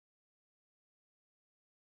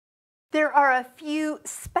There are a few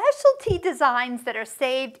specialty designs that are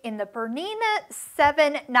saved in the Bernina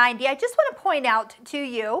 790. I just want to point out to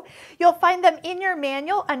you, you'll find them in your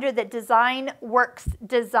manual under the Design Works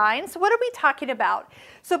design. So what are we talking about?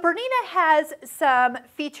 So Bernina has some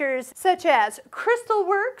features such as crystal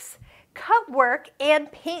works, Cutwork,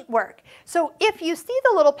 and Paintwork. So if you see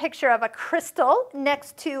the little picture of a crystal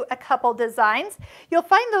next to a couple designs, you'll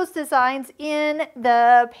find those designs in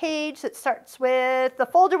the page that starts with the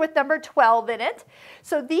folder with number 12 in it.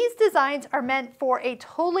 So these designs are meant for a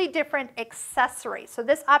totally different accessory. So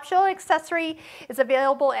this optional accessory is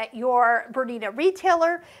available at your Bernina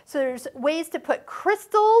retailer. So there's ways to put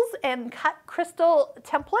crystals and cut crystal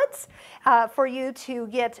templates for you to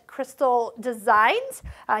get crystal designs.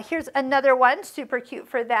 Here's another one, super cute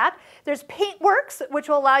for that. There's Paintworks, which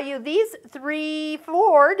will allow you these 5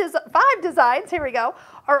 designs, here we go,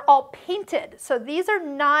 are all painted. So these are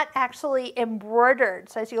not actually embroidered.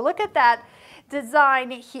 So as you look at that design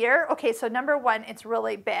here, okay, so number one, it's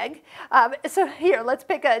really big. So here, let's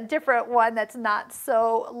pick a different one that's not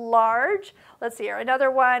so large. Let's see here, another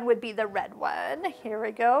one would be the red one. Here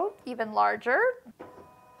we go, even larger.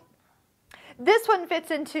 This one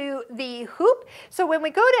fits into the hoop. So when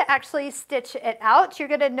we go to actually stitch it out, you're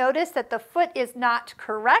going to notice that the foot is not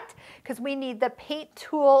correct because we need the paint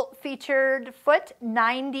tool featured foot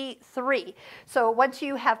 93. So once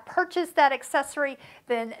you have purchased that accessory,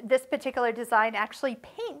 then this particular design actually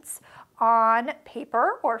paints on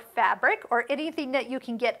paper or fabric or anything that you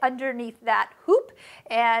can get underneath that hoop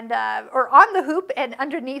and or on the hoop and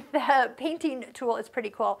underneath the painting tool is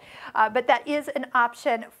pretty cool. But that is an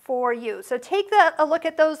option for you. So take a look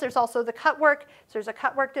at those. There's also the Cutwork. So there's a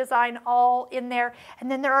Cutwork design all in there.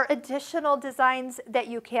 And then there are additional designs that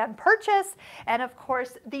you can purchase. And of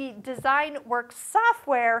course, the Design Works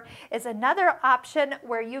software is another option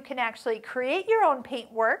where you can actually create your own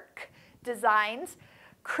paintwork designs,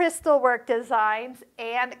 crystal work designs,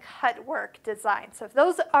 and Cutwork designs. So if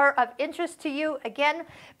those are of interest to you, again,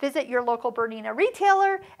 visit your local Bernina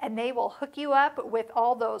retailer and they will hook you up with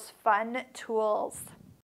all those fun tools.